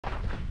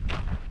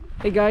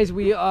Hey guys,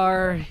 we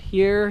are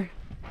here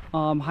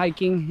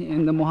hiking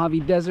in the Mojave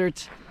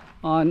Desert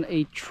on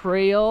a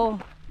trail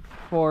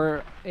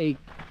for an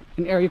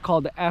area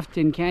called the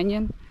Afton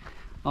Canyon.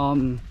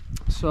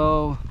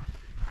 So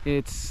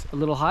it's a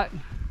little hot.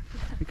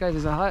 Hey guys,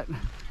 is it hot?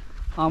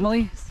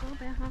 Amelie? It's a little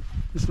bit hot.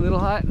 It's a little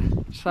hot.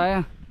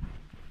 Josiah?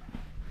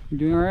 You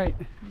doing all right?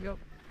 Yep.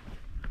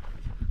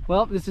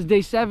 Well, this is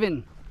day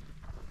 7.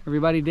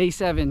 Everybody, day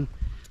 7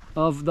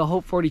 of the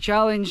Hope 40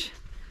 Challenge.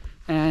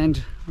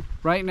 And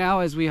right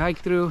now, as we hike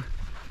through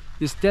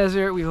this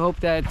desert, we hope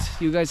that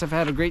you guys have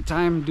had a great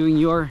time doing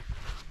your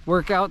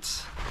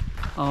workouts.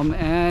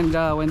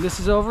 When this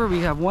is over, we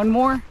have one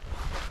more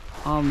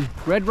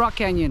Red Rock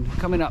Canyon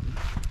coming up.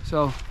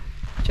 So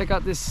check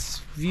out this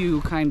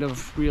view, kind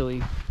of,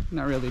 really,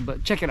 not really,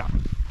 but check it out.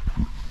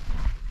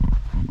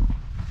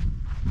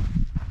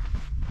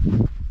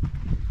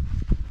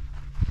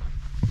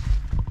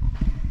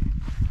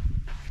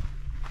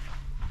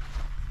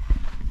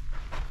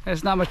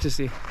 There's not much to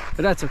see,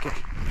 but that's okay.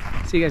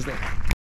 See you guys later.